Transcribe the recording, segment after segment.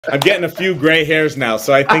I'm getting a few gray hairs now,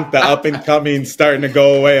 so I think the up and coming starting to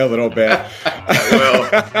go away a little bit. Well,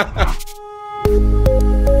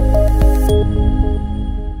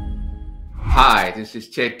 hi, this is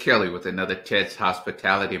Ted Kelly with another Ted's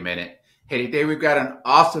Hospitality Minute. Hey, today we've got an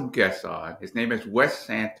awesome guest on. His name is Wes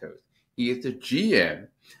Santos. He is the GM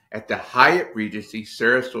at the Hyatt Regency,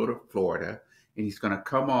 Sarasota, Florida, and he's going to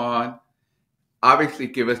come on, obviously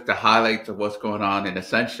give us the highlights of what's going on in the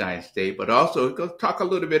Sunshine State, but also go talk a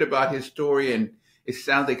little bit about his story, and it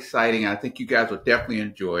sounds exciting. I think you guys will definitely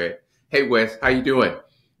enjoy it. Hey, Wes, how you doing?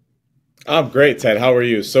 I'm great, Ted. How are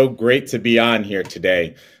you? So great to be on here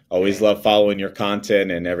today. Always love following your content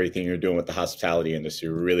and everything you're doing with the hospitality industry.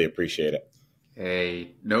 We really appreciate it.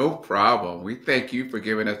 Hey, no problem. We thank you for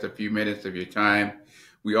giving us a few minutes of your time.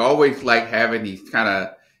 We always like having these kind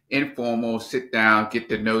of informal, sit down, get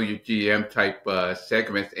to know your GM type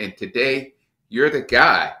segments. And today, you're the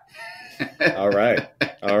guy. All right.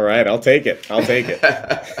 I'll take it.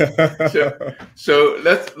 So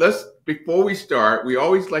let's before we start, we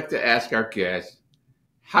always like to ask our guests,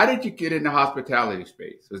 how did you get in the hospitality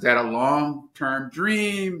space? Was that a long-term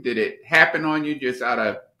dream? Did it happen on you just out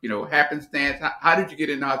of, happenstance? How did you get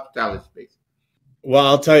in the hospitality space? Well,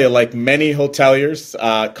 I'll tell you, like many hoteliers,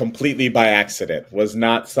 completely by accident. Was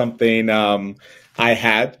not something I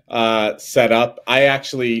had set up.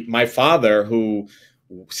 My father, who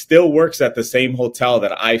still works at the same hotel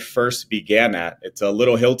that I first began at. It's a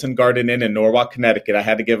little Hilton Garden Inn in Norwalk, Connecticut. I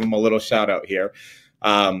had to give him a little shout out here.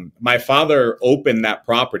 My father opened that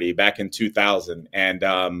property back in 2000. And,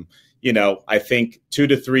 I think 2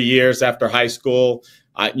 to 3 years after high school,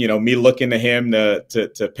 me looking to him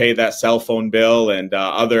to pay that cell phone bill and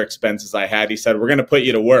other expenses I had, he said, we're going to put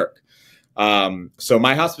you to work. So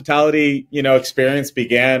my hospitality, experience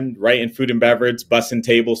began right in food and beverage, bussing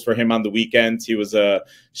tables for him on the weekends. He was a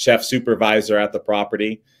chef supervisor at the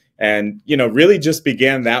property. And, really just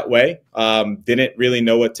began that way. Didn't really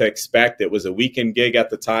know what to expect. It was a weekend gig at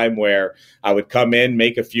the time where I would come in,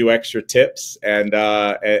 make a few extra tips and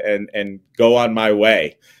go on my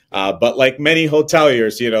way. But like many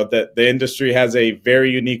hoteliers, the industry has a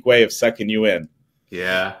very unique way of sucking you in.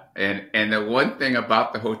 Yeah. And the one thing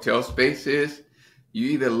about the hotel space is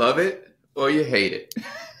you either love it or you hate it.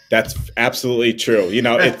 That's absolutely true.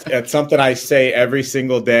 It's something I say every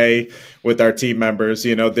single day with our team members.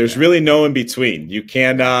 There's really no in between. You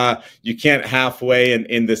can't halfway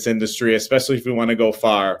in this industry, especially if you want to go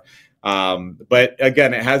far. But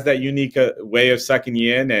again, it has that unique way of sucking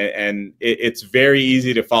you in, and it's very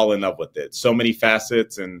easy to fall in love with it. So many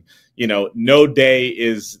facets, and no day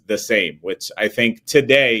is the same, which I think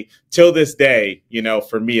today, till this day,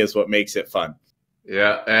 for me is what makes it fun.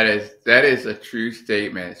 Yeah, that is a true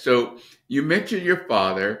statement. So you mentioned your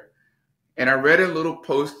father, and I read a little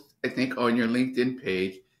post, I think, on your LinkedIn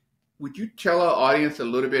page. Would you tell our audience a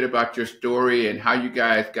little bit about your story and how you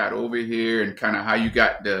guys got over here and kind of how you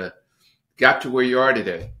got to where you are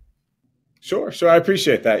today? Sure. I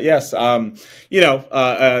appreciate that. Yes. A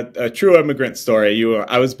true immigrant story.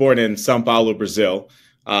 I was born in São Paulo, Brazil,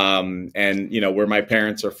 and where my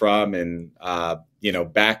parents are from, and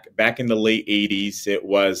back in the late 80s, it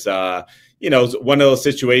was one of those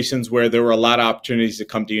situations where there were a lot of opportunities to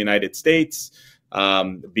come to the United States,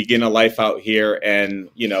 begin a life out here, and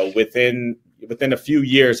within a few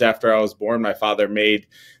years after I was born, my father made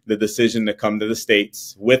the decision to come to the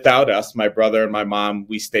States without us. My brother and my mom,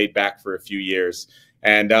 we stayed back for a few years.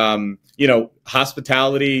 And,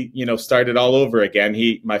 hospitality, started all over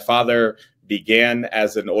again. My father began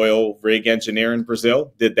as an oil rig engineer in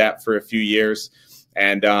Brazil, did that for a few years,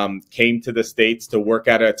 and came to the States to work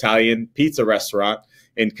at an Italian pizza restaurant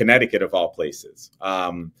in Connecticut, of all places.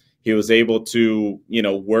 He was able to,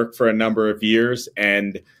 work for a number of years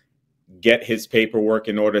and get his paperwork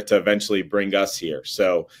in order to eventually bring us here.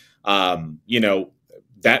 So,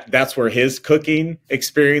 that's where his cooking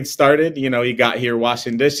experience started. He got here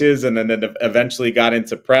washing dishes and then eventually got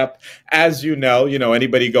into prep. As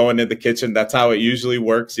anybody going in the kitchen, that's how it usually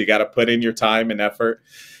works. You got to put in your time and effort.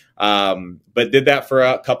 But did that for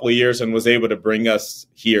a couple of years and was able to bring us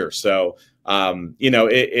here. So,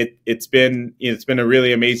 it's been a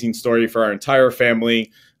really amazing story for our entire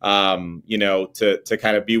family. To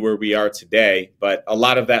kind of be where we are today. But a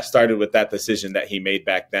lot of that started with that decision that he made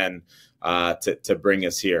back then to bring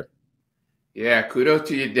us here. Yeah, kudos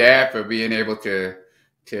to your dad for being able to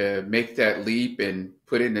make that leap and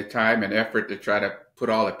put in the time and effort to try to put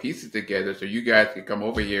all the pieces together so you guys can come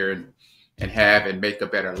over here and make a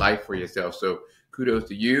better life for yourself. So kudos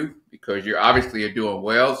to you, because you're obviously doing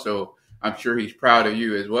well. So I'm sure he's proud of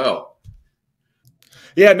you as well.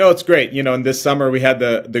 Yeah, no, it's great. And this summer we had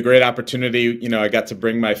the great opportunity. I got to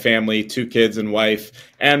bring my family, two kids and wife,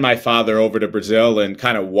 and my father over to Brazil and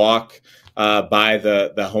kind of walk by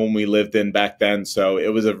the home we lived in back then. So it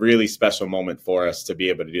was a really special moment for us to be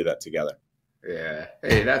able to do that together. Yeah.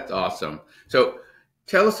 Hey, that's awesome. So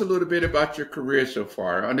tell us a little bit about your career so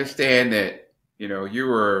far. I understand that, you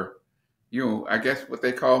were, I guess what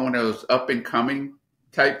they call one of those up and coming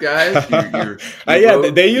type guys. You Yeah,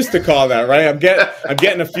 rode. they used to call that, right? I'm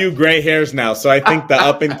getting a few gray hairs now, so I think the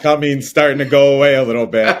up and coming starting to go away a little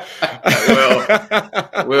bit.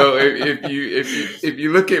 Well, if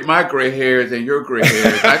you look at my gray hairs and your gray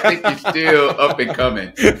hairs, I think you're still up and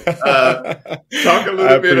coming. Talk a I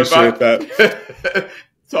little bit appreciate about that.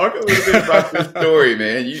 talk a little bit about this story,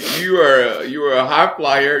 man. You were a high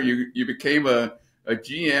flyer. You became a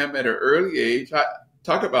GM at an early age.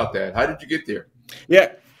 Talk about that. How did you get there?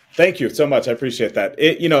 Yeah, thank you so much. I appreciate that.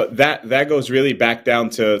 That goes really back down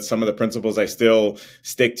to some of the principles I still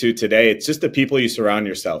stick to today. It's just the people you surround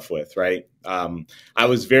yourself with, right? I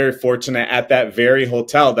was very fortunate at that very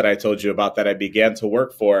hotel that I told you about that I began to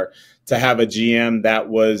work for to have a GM that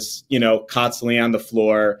was, constantly on the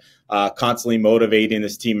floor, constantly motivating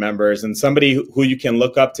his team members, and somebody who you can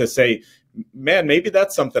look up to say, man, maybe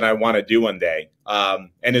that's something I want to do one day.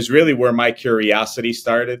 And is really where my curiosity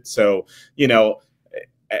started. So,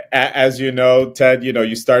 as you know, Ted,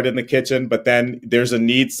 you start in the kitchen, but then there's a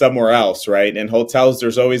need somewhere else, right? In hotels,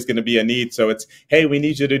 there's always going to be a need. So it's, hey, we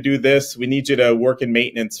need you to do this. We need you to work in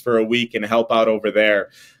maintenance for a week and help out over there.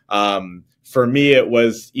 For me, it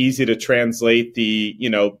was easy to translate the,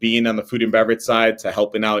 being on the food and beverage side to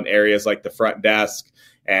helping out in areas like the front desk.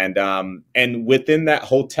 And within that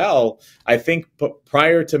hotel, I think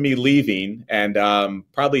prior to me leaving and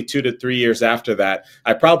probably 2 to 3 years after that,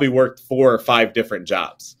 I probably worked 4 or 5 different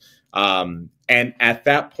jobs. And at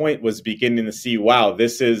that point was beginning to see, wow,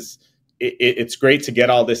 it's great to get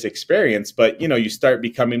all this experience, but, you start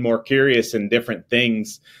becoming more curious in different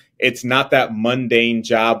things. It's not that mundane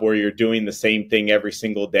job where you're doing the same thing every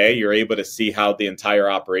single day. You're able to see how the entire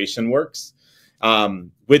operation works.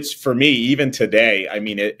 Which for me, even today,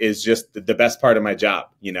 it is just the best part of my job.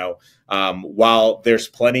 While there's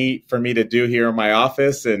plenty for me to do here in my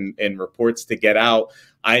office and reports to get out,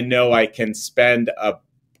 I know I can spend a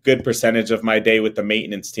good percentage of my day with the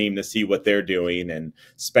maintenance team to see what they're doing and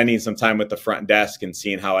spending some time with the front desk and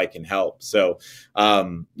seeing how I can help. So,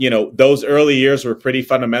 those early years were pretty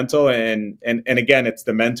fundamental. And again, it's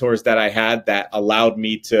the mentors that I had that allowed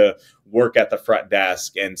me to work at the front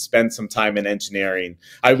desk and spend some time in engineering.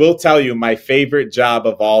 I will tell you, my favorite job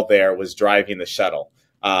of all there was driving the shuttle.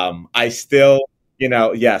 I still,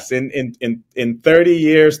 yes, in 30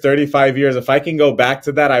 years, 35 years, if I can go back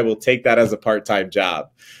to that, I will take that as a part-time job.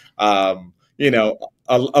 A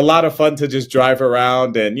lot of fun to just drive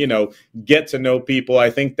around and, get to know people. I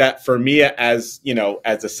think that for me as a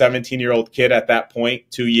 17-year-old kid at that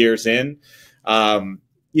point, 2 years in,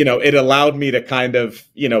 it allowed me to kind of,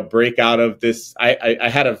 break out of this. I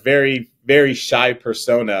had a very, very shy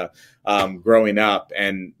persona growing up,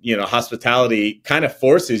 and, hospitality kind of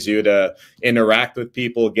forces you to interact with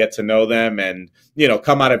people, get to know them, and,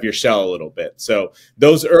 come out of your shell a little bit. So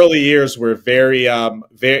those early years were very,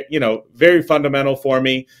 very fundamental for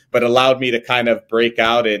me, but allowed me to kind of break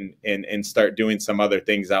out and start doing some other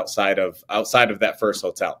things outside of that first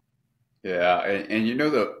hotel. Yeah, and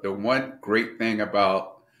the one great thing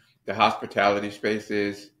about the hospitality space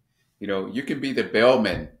is, you can be the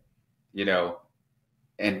bellman,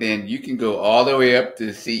 and then you can go all the way up to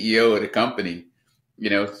the CEO of the company,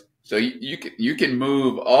 so you can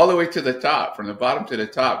move all the way to the top, from the bottom to the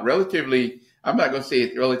top. Relatively, I'm not going to say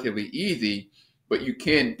it's relatively easy, but you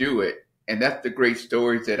can do it, and that's the great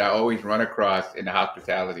stories that I always run across in the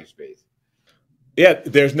hospitality space. Yeah,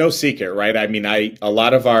 there's no secret, right? A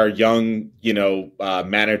lot of our young,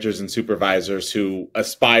 managers and supervisors who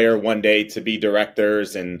aspire one day to be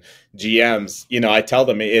directors and GMs, I tell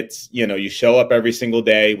them it's, you show up every single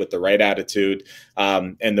day with the right attitude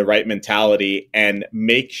and the right mentality, and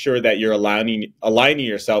make sure that you're aligning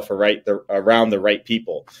yourself around the right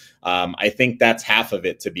people. I think that's half of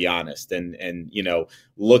it, to be honest. And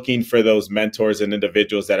looking for those mentors and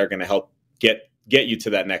individuals that are going to help get you to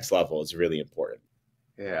that next level is really important.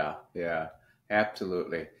 Yeah,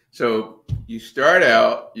 absolutely. So you start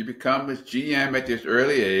out, you become this GM at this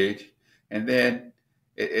early age, and then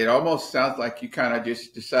it almost sounds like you kind of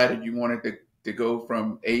just decided you wanted to go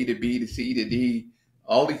from A to B to C to D,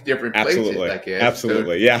 all these different places, I guess.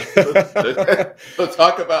 Absolutely, yeah. So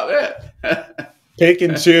talk about that. Pick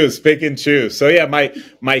and choose. So yeah,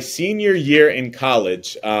 my senior year in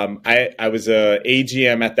college, I was a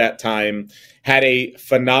AGM at that time, had a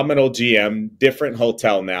phenomenal GM, different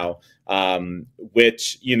hotel now,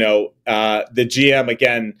 which, the GM,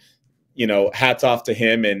 again, hats off to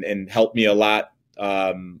him and helped me a lot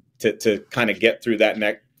to kind of get to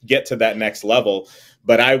that next level.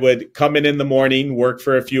 But I would come in the morning, work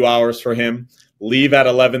for a few hours for him, leave at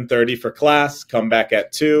 11:30 for class, come back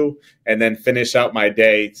at 2, and then finish out my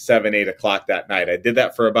day 7, 8 o'clock that night. I did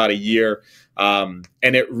that for about a year. And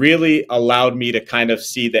it really allowed me to kind of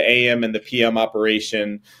see the AM and the PM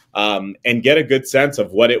operation and get a good sense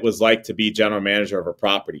of what it was like to be general manager of a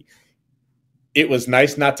property. It was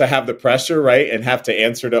nice not to have the pressure, right, and have to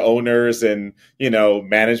answer to owners and,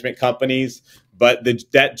 management companies. But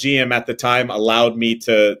that GM at the time allowed me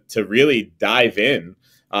to really dive in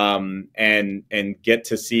and get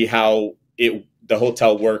to see how the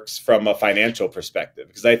hotel works from a financial perspective.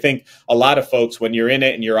 Because I think a lot of folks, when you're in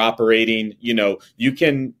it and you're operating, you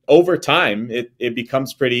can, over time, it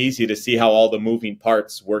becomes pretty easy to see how all the moving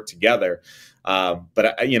parts work together.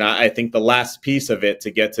 But I think the last piece of it to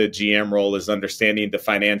get to GM role is understanding the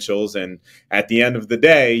financials. And at the end of the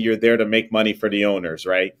day, you're there to make money for the owners,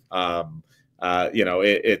 right?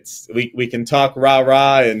 We can talk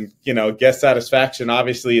rah and guest satisfaction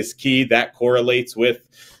obviously is key. That correlates with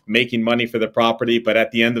making money for the property. But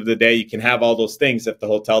at the end of the day, you can have all those things. If the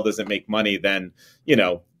hotel doesn't make money, then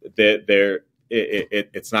it's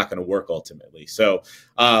not going to work ultimately. So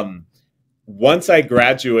once I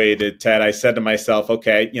graduated, Ted, I said to myself,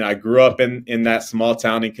 okay, I grew up in that small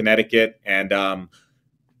town in Connecticut, and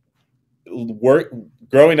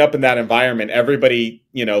growing up in that environment, everybody,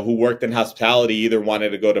 who worked in hospitality either wanted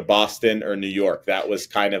to go to Boston or New York. That was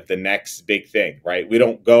kind of the next big thing, right? We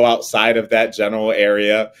don't go outside of that general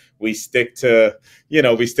area. We stick to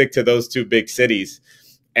those two big cities.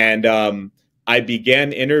 And I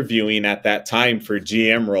began interviewing at that time for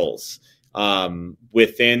GM roles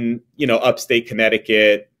within, upstate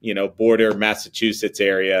Connecticut, border Massachusetts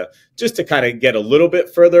area, just to kind of get a little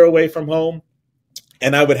bit further away from home.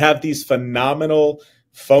 And I would have these phenomenal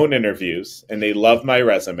phone interviews, and they loved my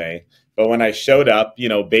resume. But when I showed up,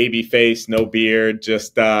 baby face, no beard,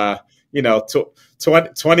 just,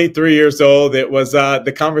 23 years old, it was,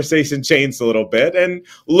 the conversation changed a little bit. And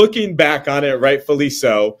looking back on it, rightfully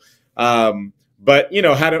so. But,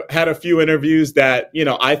 had a few interviews that,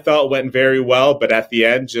 I thought went very well, but at the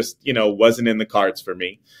end just, wasn't in the cards for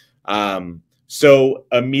me. So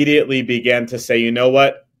immediately began to say, you know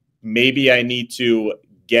what? Maybe I need to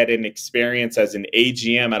get an experience as an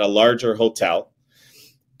AGM at a larger hotel,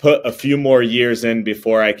 put a few more years in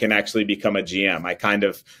before I can actually become a GM. I kind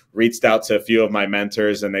of reached out to a few of my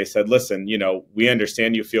mentors, and they said, listen, we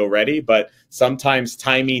understand you feel ready, but sometimes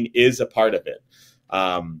timing is a part of it.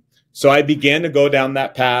 So I began to go down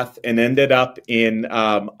that path and ended up in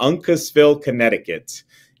Uncasville, Connecticut,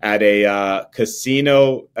 at a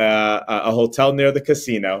casino, a hotel near the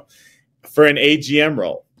casino, for an AGM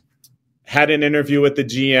role. Had an interview with the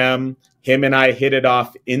GM. Him and I hit it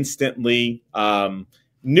off instantly.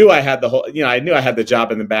 Knew I had I knew I had the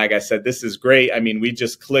job in the bag. I said, this is great. I mean, we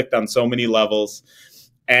just clicked on so many levels.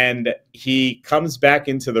 And he comes back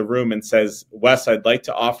into the room and says, Wes, I'd like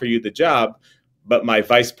to offer you the job, but my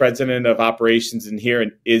vice president of operations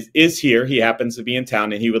is here. He happens to be in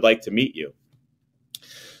town, and he would like to meet you.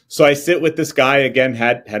 So I sit with this guy, again,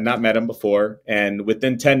 had not met him before. And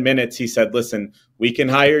within 10 minutes, he said, listen, we can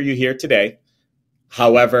hire you here today.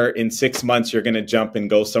 However, in 6 months, you're going to jump and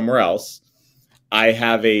go somewhere else. I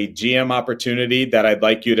have a GM opportunity that I'd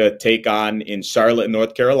like you to take on in Charlotte,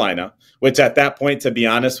 North Carolina, which at that point, to be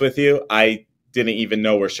honest with you, I didn't even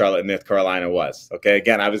know where Charlotte, North Carolina was. Okay.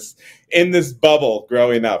 Again, I was in this bubble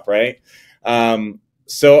growing up. Right.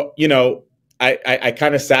 So, I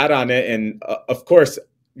kind of sat on it, and of course,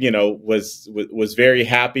 was very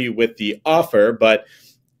happy with the offer, but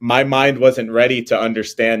my mind wasn't ready to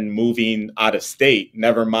understand moving out of state,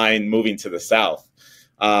 never mind moving to the South.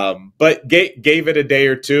 But gave it a day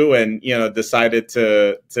or two, and decided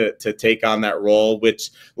to take on that role,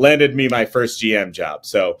 which landed me my first GM job.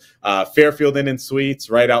 So Fairfield Inn and Suites,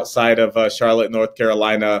 right outside of Charlotte, North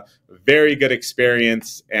Carolina. Very good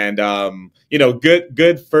experience, and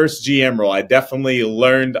good first GM role. I definitely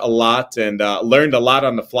learned a lot, and learned a lot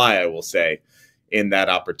on the fly, I will say, in that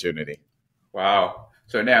opportunity. Wow!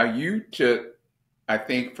 So now you took, I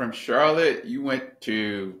think, from Charlotte, you went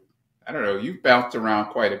to, I don't know, you bounced around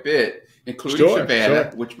quite a bit, including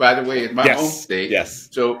Savannah, which, by the way, is my home state. Yes.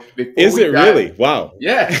 So is it really? Wow.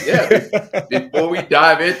 Yeah. Before we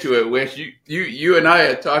dive into it, Wes, you and I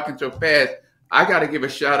are talking so fast. I got to give a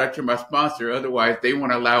shout out to my sponsor. Otherwise, they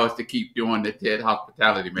won't allow us to keep doing the TED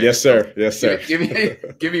Hospitality Minute. Yes, sir. Yes, sir.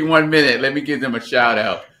 Give me 1 minute. Let me give them a shout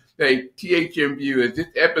out. Hey, THM viewers, this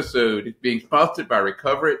episode is being sponsored by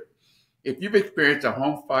Recover It. If you've experienced a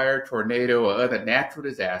home fire, tornado, or other natural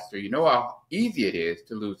disaster, you know how easy it is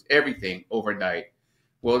to lose everything overnight.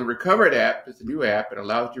 Well, the Recover It app is a new app that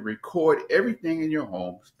allows you to record everything in your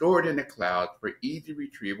home, store it in the cloud for easy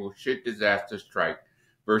retrieval should disaster strike,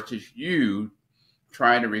 versus you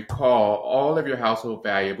trying to recall all of your household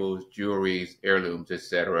valuables, jewelries, heirlooms,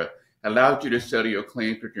 etc. Allows you to settle your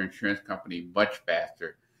claims with your insurance company much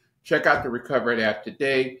faster. Check out the Recover It app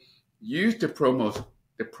today. Use the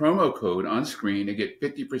promo code on screen to get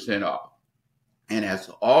 50% off. And as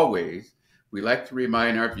always, we like to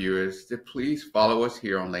remind our viewers to please follow us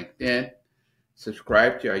here on LinkedIn,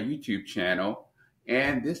 subscribe to our YouTube channel,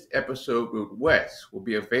 and this episode with Wes will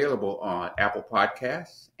be available on Apple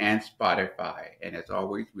Podcasts and Spotify. And as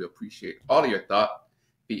always, we appreciate all of your thought,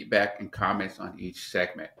 feedback, and comments on each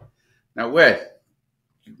segment. Now, Wes,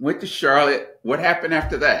 you went to Charlotte. What happened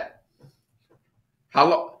after that?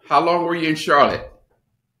 How long were you in Charlotte?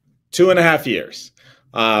 2.5 years.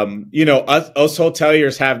 Us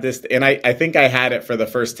hoteliers have this, and I think I had it for the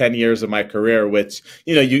first 10 years of my career, which,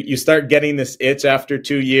 you start getting this itch after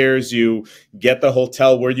 2 years, you get the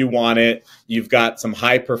hotel where you want it. You've got some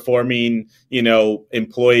high performing,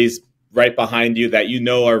 employees right behind you that,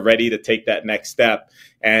 are ready to take that next step.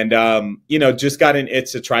 And, just got an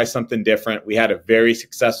itch to try something different. We had a very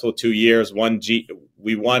successful 2 years.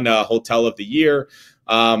 We won a Hotel of the Year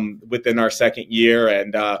within our second year.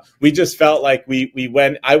 And we just felt like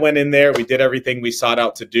I went in there, we did everything we sought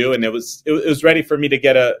out to do. And it was ready for me to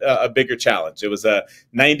get a bigger challenge. It was a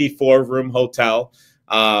 94 room hotel.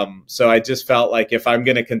 So I just felt like if I'm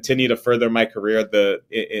going to continue to further my career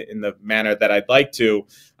in the manner that I'd like to,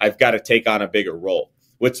 I've got to take on a bigger role,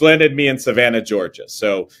 which landed me in Savannah, Georgia.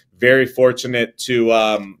 So very fortunate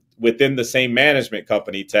to within the same management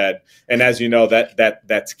company, Ted. And as you know,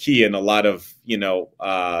 that's key in a lot of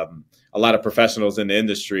professionals in the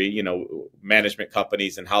industry, management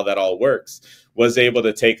companies and how that all works, was able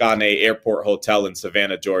to take on a airport hotel in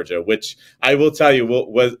Savannah, Georgia, which I will tell you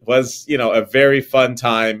was a very fun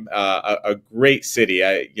time, a great city.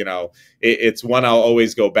 It's one I'll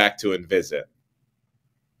always go back to and visit.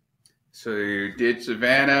 So you did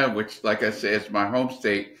Savannah, which, like I said, is my home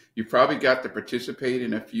state. You probably got to participate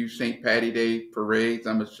in a few St. Patty Day parades,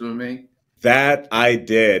 I'm assuming. That I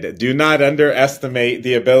did. Do not underestimate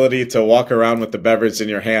the ability to walk around with the beverage in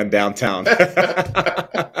your hand downtown.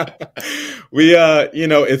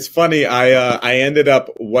 It's funny. I ended up,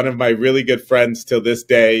 one of my really good friends till this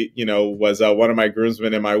day, was one of my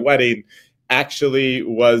groomsmen in my wedding, actually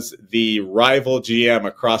was the rival GM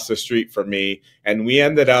across the street from me. And we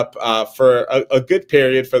ended up for a good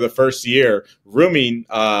period for the first year rooming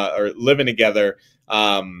or living together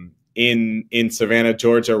in Savannah,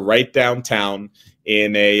 Georgia, right downtown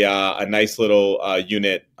in a nice little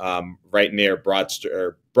unit right near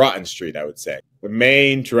Broughton Street, I would say. The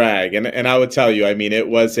main drag. And I would tell you, it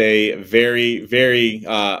was a very, very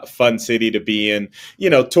fun city to be in.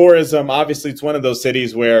 Tourism, obviously, it's one of those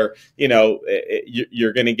cities where,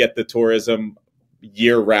 you're going to get the tourism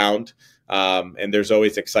year round. And there's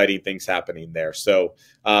always exciting things happening there. So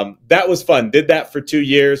that was fun. Did that for 2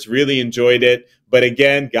 years, really enjoyed it. But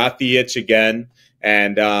again, got the itch again.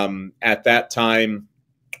 And at that time,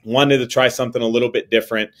 wanted to try something a little bit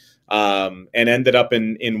different. And ended up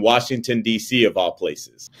in Washington, D.C., of all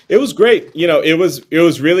places. It was great. It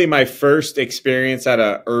was really my first experience at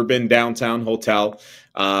an urban downtown hotel.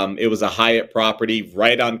 It was a Hyatt property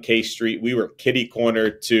right on K Street. We were kitty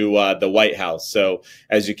cornered to the White House. So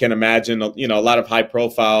as you can imagine, a lot of high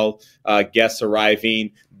profile guests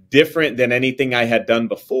arriving, different than anything I had done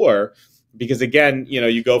before. Because again,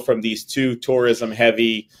 you go from these two tourism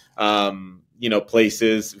heavy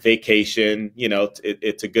places, vacation,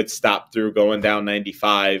 it's a good stop through going down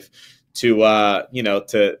 95 to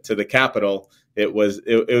the Capitol. It was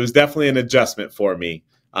definitely an adjustment for me.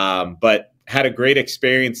 But had a great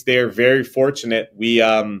experience there. Very fortunate. We,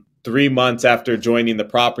 3 months after joining the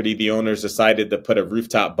property, the owners decided to put a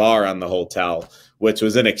rooftop bar on the hotel, which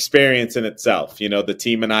was an experience in itself. The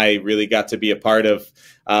team and I really got to be a part of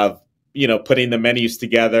putting the menus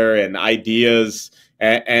together and ideas.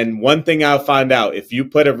 And one thing I'll find out, if you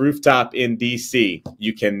put a rooftop in DC,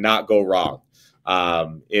 you cannot go wrong.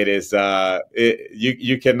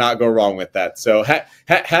 You cannot go wrong with that. So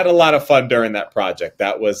had a lot of fun during that project.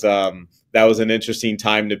 That was an interesting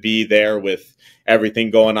time to be there with everything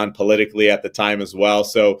going on politically at the time as well.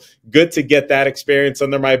 So good to get that experience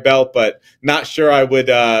under my belt, but not sure I would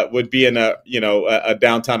be in a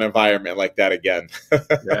downtown environment like that again.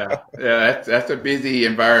 Yeah, that's a busy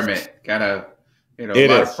environment. Kind of,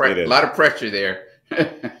 a lot of pressure there.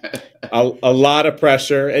 A lot of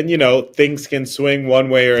pressure, and things can swing one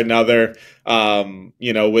way or another,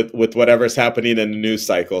 with whatever's happening in the news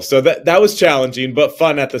cycle. So that was challenging, but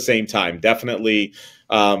fun at the same time. Definitely,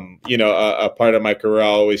 a part of my career I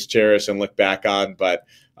always cherish and look back on. But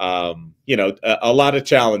a lot of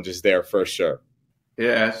challenges there for sure.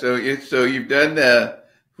 Yeah, so you've done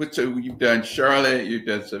so you've done Charlotte, you've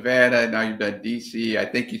done Savannah, now you've done DC. I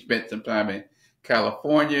think you spent some time in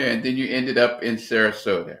California, and then you ended up in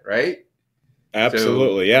Sarasota, right? So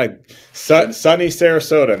Absolutely, yeah. so Sunny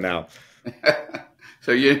Sarasota now.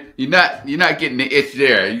 so you're not getting the itch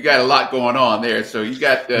there. You got a lot going on there. So you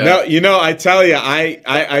got No, I tell you,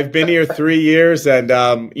 I've been here 3 years, and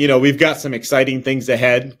we've got some exciting things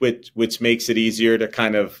ahead, which makes it easier to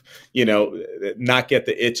kind of not get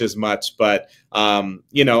the itch as much. But I'll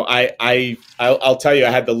tell you, I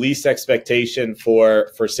had the least expectation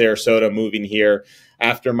for Sarasota moving here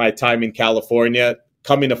after my time in California.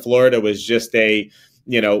 Coming to Florida was just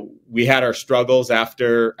we had our struggles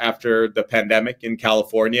after the pandemic in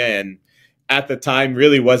California, and at the time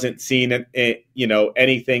really wasn't seeing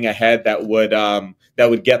anything ahead that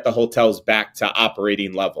would get the hotels back to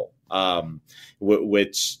operating level,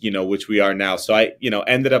 which we are now. So I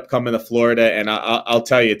ended up coming to Florida, and I'll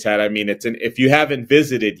tell you, Ted, I mean, if you haven't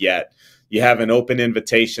visited yet, you have an open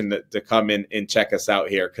invitation to come in and check us out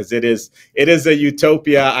here, because it is a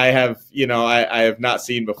utopia I have not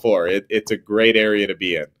seen before. It's a great area to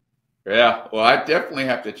be in. yeah. Well, I definitely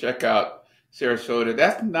have to check out Sarasota.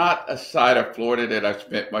 That's not a side of Florida that I've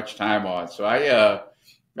spent much time on. So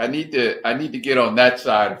I need to get on that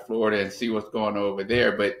side of Florida and see what's going on over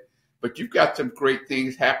there. But you've got some great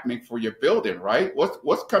things happening for your building, right?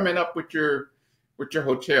 What's coming up with your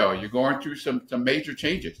hotel? You're going through some major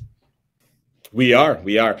changes. We are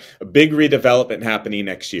a big redevelopment happening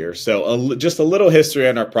next year. So just a little history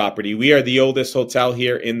on our property. We are the oldest hotel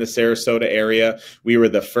here in the Sarasota area. We were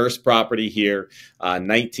the first property here.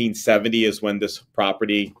 1970 is when this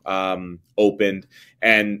property opened,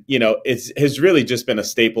 and it has really just been a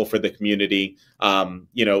staple for the community.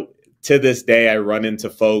 To this day, I run into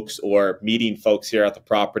folks or meeting folks here at the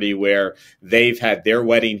property where they've had their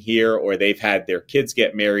wedding here, or they've had their kids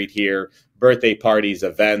get married here, birthday parties,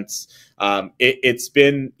 events. It's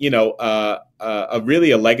been,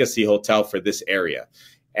 really a legacy hotel for this area.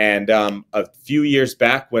 And a few years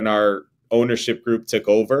back, when our ownership group took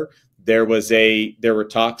over, there were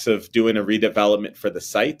talks of doing a redevelopment for the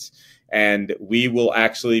site. And we will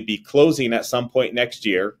actually be closing at some point next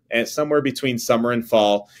year, and somewhere between summer and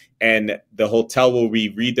fall. And the hotel will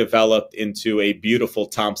be redeveloped into a beautiful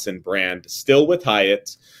Thompson brand, still with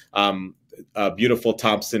Hyatt. A beautiful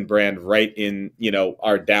Thompson brand right in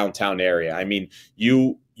our downtown area. I mean,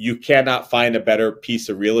 you cannot find a better piece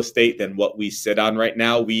of real estate than what we sit on right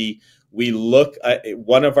now. We look at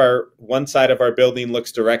one side of our building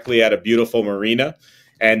looks directly at a beautiful marina,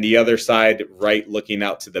 and the other side right looking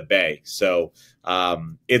out to the bay. So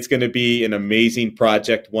it's going to be an amazing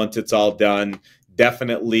project once it's all done.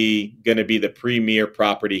 Definitely going to be the premier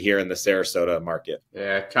property here in the Sarasota market.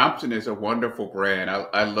 Yeah, Thompson is a wonderful brand.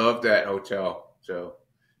 I love that hotel. So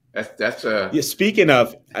that's a Yeah, speaking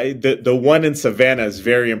of, the one in Savannah is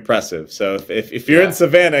very impressive. So if you're in yeah.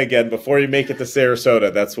 Savannah again, before you make it to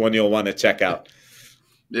Sarasota, that's one you'll want to check out.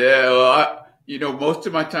 Yeah, well, most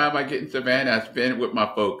of my time I get in Savannah, I spend it with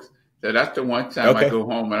my folks. So that's the one time I Okay, go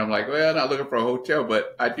home and I'm like, well, I'm not looking for a hotel,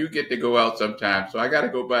 but I do get to go out sometimes. So I got to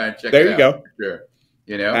go by and check it there you out go. for sure.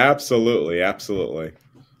 You know, Absolutely, absolutely,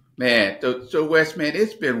 man. So Wes, man,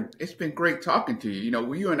 it's been great talking to you.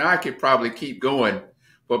 You and I could probably keep going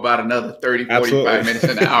for about another 30, 45 absolutely, minutes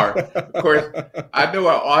an hour. Of course, I know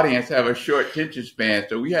our audience have a short attention span,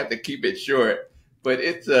 so we have to keep it short. But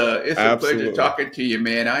it's a pleasure absolutely. talking to you,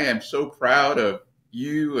 man. I am so proud of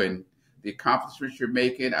you and the accomplishments you're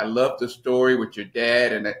making. I love the story with your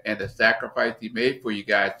dad and the sacrifice he made for you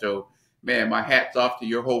guys. So, man, my hat's off to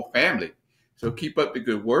your whole family. So keep up the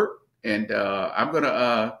good work, and I'm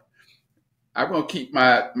gonna keep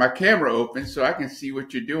my camera open so I can see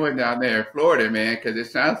what you're doing down there in Florida, man. Because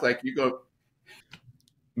it sounds like you go.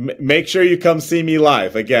 Make sure you come see me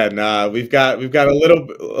live again. We've got a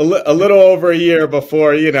little over a year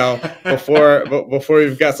before before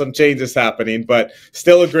we've got some changes happening, but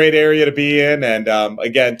still a great area to be in. And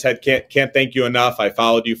again, Ted, can't thank you enough. I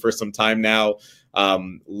followed you for some time now.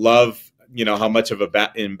 Love how much of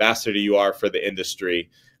a ambassador you are for the industry,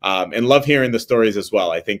 and love hearing the stories as well.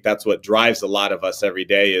 I think that's what drives a lot of us every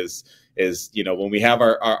day is when we have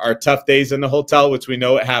our tough days in the hotel, which we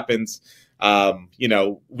know it happens.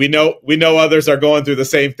 we know others are going through the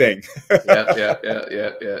same thing.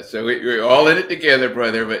 Yeah. So we're all in it together,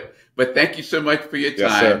 brother. But thank you so much for your time.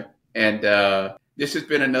 Yes, sir. And this has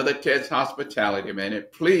been another Ted's Hospitality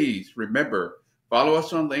Minute. Please remember, follow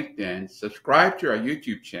us on LinkedIn, subscribe to our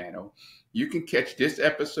YouTube channel. You can catch this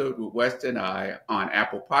episode with Wes and I on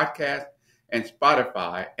Apple Podcasts and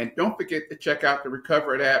Spotify. And don't forget to check out the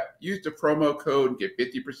Recover It app. Use the promo code and get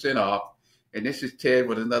 50% off. And this is Ted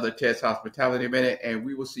with another Ted's Hospitality Minute, and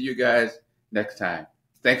we will see you guys next time.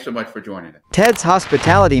 Thanks so much for joining us. Ted's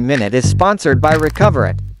Hospitality Minute is sponsored by Recover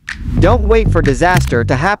It. Don't wait for disaster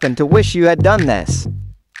to happen to wish you had done this.